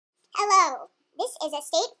Hello! This is a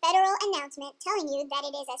state federal announcement telling you that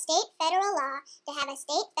it is a state federal law to have a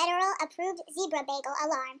state federal approved Zebra Bagel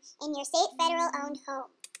Alarm in your state federal owned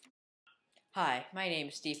home. Hi, my name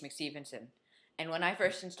is Steve McStevenson, and when I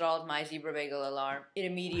first installed my Zebra Bagel Alarm, it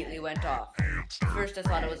immediately went off. At first I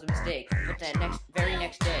thought it was a mistake, but the very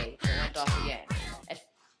next day it went off again.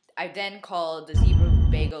 I then called the Zebra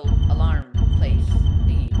Bagel Alarm place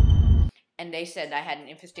thingy, and they said I had an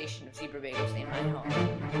infestation of zebra bagels in my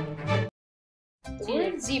home. The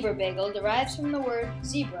word zebra bagel derives from the word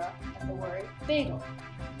zebra and the word bagel.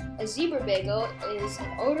 A zebra bagel is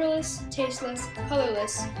an odorless, tasteless,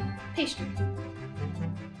 colorless pastry.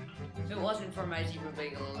 If it wasn't for my Zebra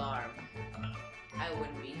Bagel Alarm, I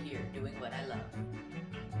wouldn't be here doing what I love,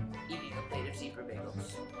 eating a plate of zebra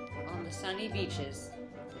bagels on the sunny beaches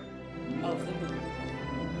of the moon.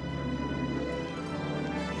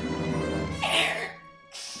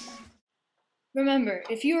 Remember,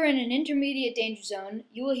 if you are in an intermediate danger zone,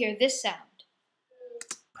 you will hear this sound.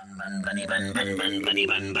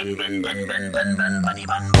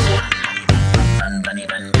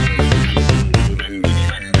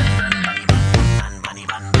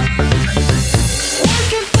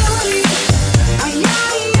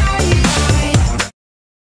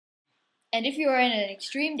 And if you are in an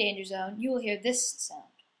extreme danger zone, you will hear this sound.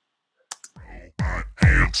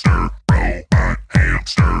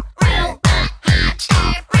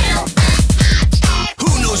 Who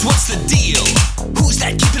knows what's the deal? Who's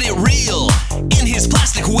that keeping it real in his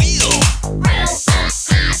plastic wheel?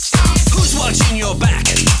 Who's watching your back?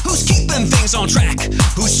 Who's keeping things on track?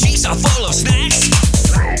 Whose cheeks are full of snacks?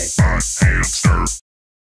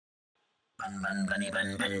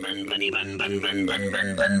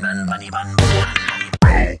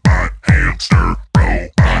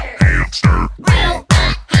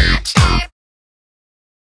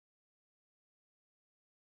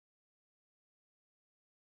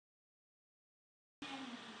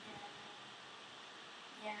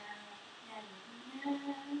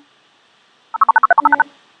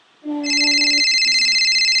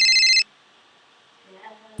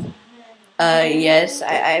 Yes,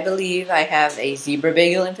 I believe I have a zebra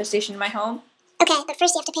bagel infestation in my home. Okay, but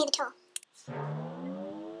first you have to pay the toll.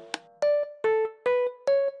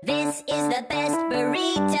 This is the best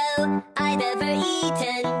burrito I've ever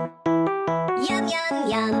eaten. Yum, yum,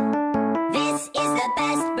 yum. This is the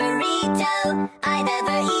best burrito I've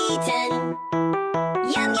ever eaten.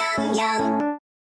 Yum, yum, yum.